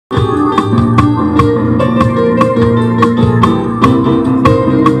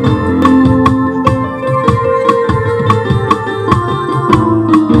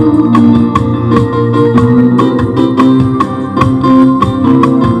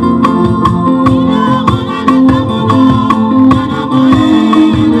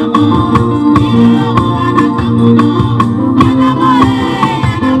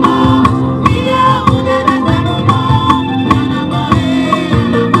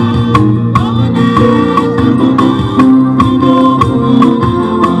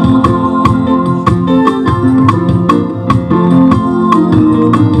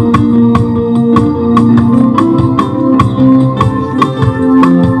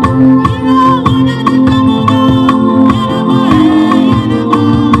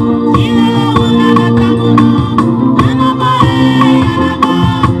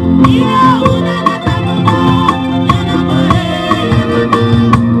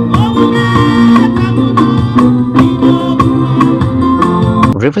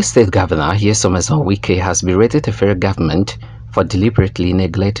Rivers State Governor Nyesom Wike has berated the federal government for deliberately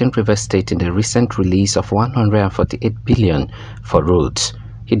neglecting Rivers State in the recent release of 148 billion for roads.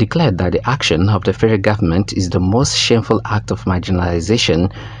 He declared that the action of the federal government is the most shameful act of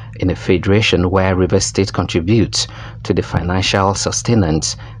marginalization in a federation where Rivers State contributes to the financial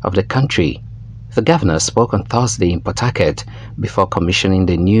sustenance of the country. The governor spoke on Thursday in Port Harcourt before commissioning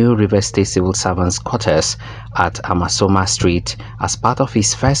the new Rivers State Civil Servants Quarters at Amasoma Street as part of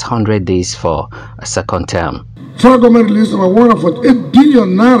his first 100 days for a second term. Federal government released about 148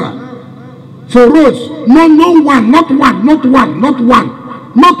 billion naira for roads.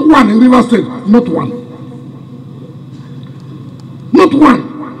 Not one in Rivers State, not one.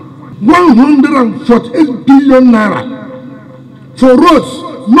 148 billion naira for roads.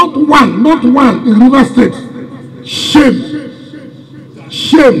 Not one in Rivers State.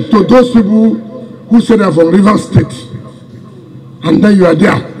 Shame to those people who say they're from Rivers State. And then you are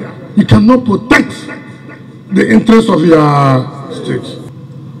there. You cannot protect the interests of your state.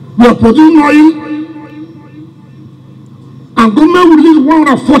 We are producing oil, and government will release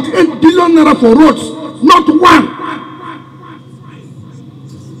 148 billion naira for roads. Not one.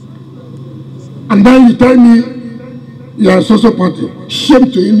 And then you tell me you are a social party.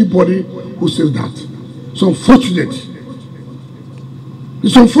 Shame to anybody who says that. It's unfortunate.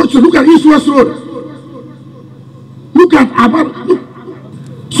 It's unfortunate. Look at East West Road. Look at Abad.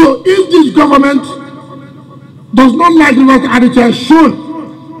 So if this government does not like Rivers and it has shown,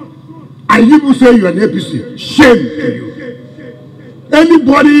 and you will say you are an APC, shame to you.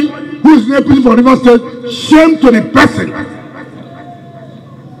 Anybody who is an APC for Rivers State, shame to the person.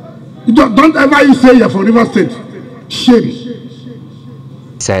 Don't ever you say you are from Rivers State. Shame.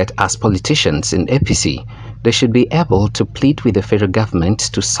 He said as politicians in APC, they should be able to plead with the federal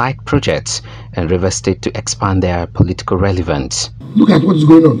government to cite projects and Rivers State to expand their political relevance. Look at what is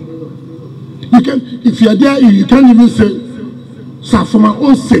going on. If you are there, you can't even say, sir, for my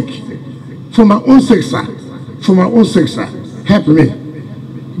own sake, sir, help me.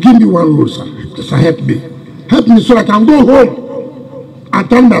 Give me one rule, sir. Sir, help me. Help me so I can go home and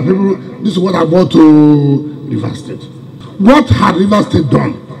tell my people, this is what I brought to Rivers State. What had Rivers State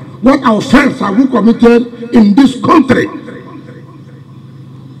done? What offense have we committed in this country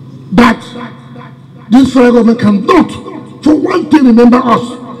that this federal government cannot, for one thing, remember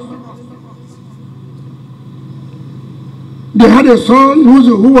us? They had a son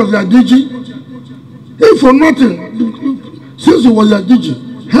who was their DG. If for nothing, since he was their DG,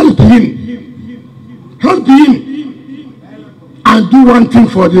 help him, and do one thing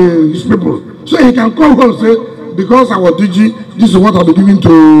for his people. So he can come home and say, because I was DG, this is what I'll be giving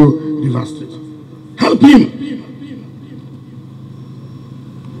to Rivers State. Help him.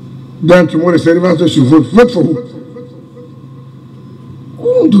 Then tomorrow they say Rivers State should vote. Vote for who? We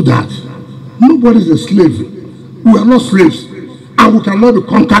won't do that. Nobody is a slave. We are not slaves. And we cannot be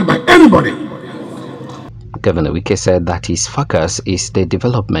conquered by anybody. Governor Wike said that his focus is the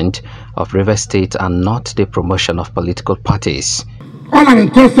development of Rivers State and not the promotion of political parties. All I'm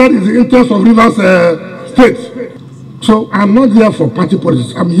interested is the interest of Rivers State. So I'm not here for party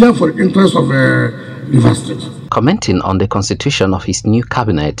politics. I'm here for the interest of Rivers State. Commenting on the constitution of his new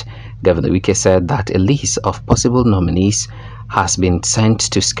cabinet, Governor Wike said that a list of possible nominees has been sent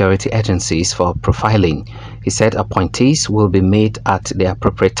to security agencies for profiling. He said appointees will be made at the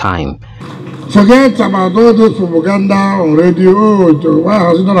appropriate time. Forget about all those propaganda on radio. Why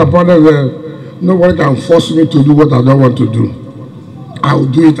has it not appointed? Nobody can force me to do what I don't want to do. I will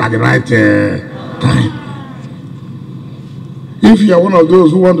do it at the right time. If you are one of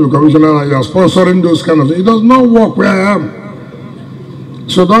those who want to be commissioner and you are sponsoring those kind of things, it does not work where I am.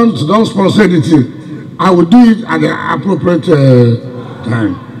 So don't sponsor anything. I will do it at the appropriate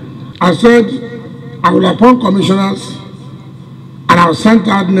time. I said I will appoint commissioners and I will send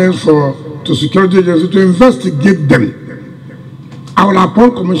out names to security agencies to investigate them. I will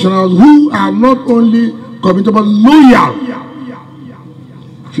appoint commissioners who are not only committed but loyal.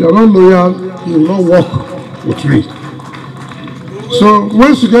 If you are not loyal, you will not work with me. So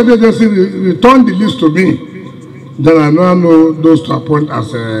when security agency return the list to me, then I now know those to appoint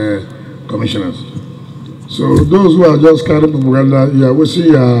as commissioners. So those who are just carrying propaganda, we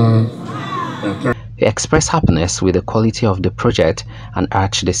see. He expressed happiness with the quality of the project and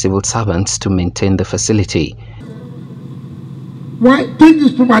urged the civil servants to maintain the facility. Why take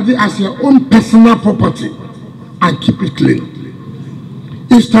this property as your own personal property and keep it clean?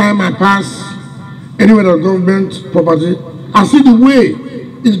 Each time I pass anywhere on government property, I see the way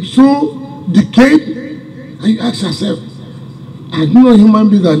it's so decayed, and you ask yourself, I know human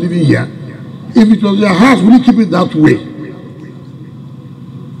beings are living here. If it was your house, will you keep it that way?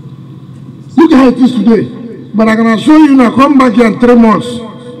 how it is today. But I can assure you now, come back here in 3 months,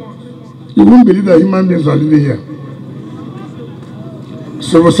 you won't believe that human beings are living here.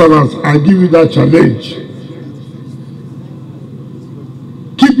 Civil servants, I give you that challenge.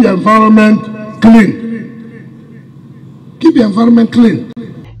 Keep the environment clean. Keep the environment clean.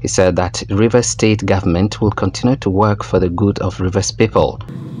 He said that Rivers State government will continue to work for the good of Rivers people.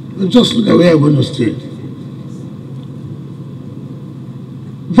 Just look at where I'm going to stay.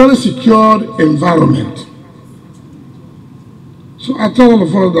 Very secured environment. So I tell all of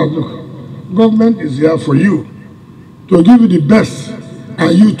us that, look, government is here for you to give you the best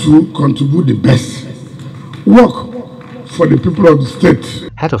and you to contribute the best. Work for the people of the state.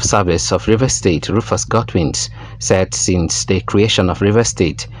 Head of Service of Rivers State, Rufus Godwins, said since the creation of Rivers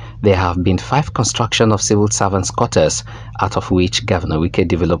State, there have been 5 construction of civil servants' quarters, out of which Governor Wike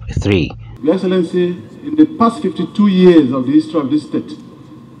developed 3. Your Excellency, in the past 52 years of the history of this state,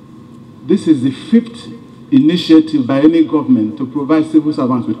 this is the 5th initiative by any government to provide civil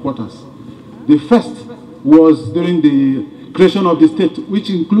servants with quarters. The first was during the creation of the state, which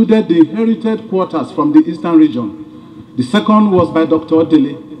included the inherited quarters from the eastern region. The second was by Dr.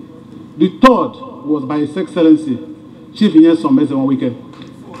 Odele. The third was by His Excellency, Chief Inyesom Wike.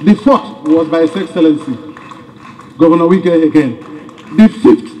 The fourth was by His Excellency, Governor Wike again. The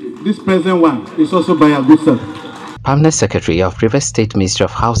 5th, this present one, is also by our good self. Permanent Secretary of Rivers State Ministry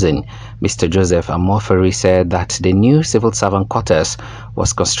of Housing, Mr. Joseph Amorferi, said that the new civil servant quarters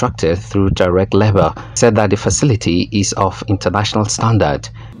was constructed through direct labor. Said that the facility is of international standard.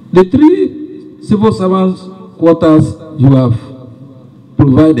 The 3 civil servants quarters you have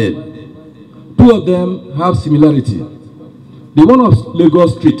provided, 2 of them have similarity. The one of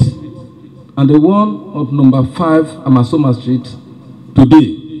Lagos Street and the one of number 5 Amasoma Street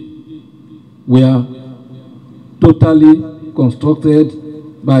today were totally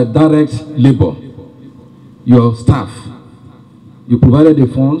constructed by direct labor. Your staff, you provided the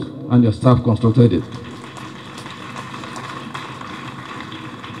funds and your staff constructed it.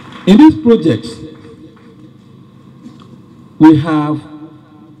 In this project, we have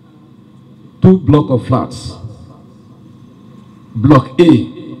 2 blocks of flats. Block A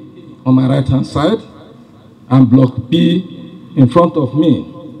on my right hand side and Block B in front of me.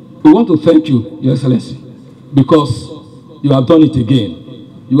 We want to thank you, Your Excellency, because you have done it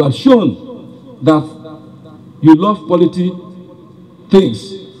again. You have shown that you love quality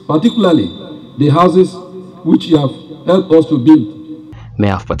things, particularly the houses which you have helped us to build.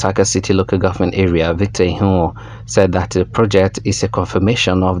 Mayor of Port Harcourt City Local Government Area, Victor Ihun, said that the project is a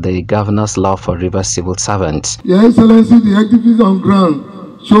confirmation of the governor's love for Rivers civil servants. Your Excellency, the activities on ground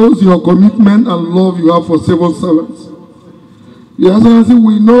shows your commitment and love you have for civil servants. Your Excellency,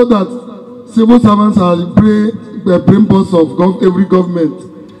 we know that civil servants are the brain boss of every government.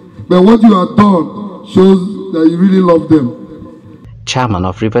 But what you have done shows that you really love them. Chairman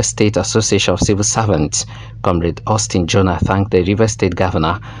of Rivers State Association of Civil Servants, Comrade Austin Jonah, thanked the Rivers State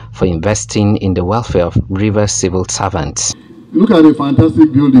Governor for investing in the welfare of Rivers civil servants. Look at the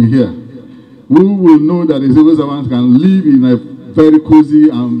fantastic building here. We will know that the civil servants can live in a very cozy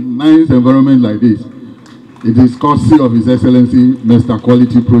and nice environment like this. It is courtesy of His Excellency Mr.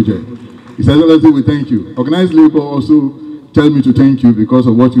 Quality Project. His Excellency, we thank you. Organized Labour also tell me to thank you because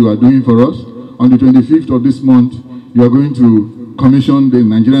of what you are doing for us. On the 25th of this month, you are going to commission the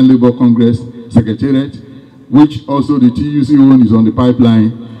Nigerian Labour Congress Secretariat, which also the TUC own is on the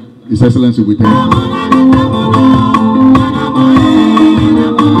pipeline. His Excellency, we thank you.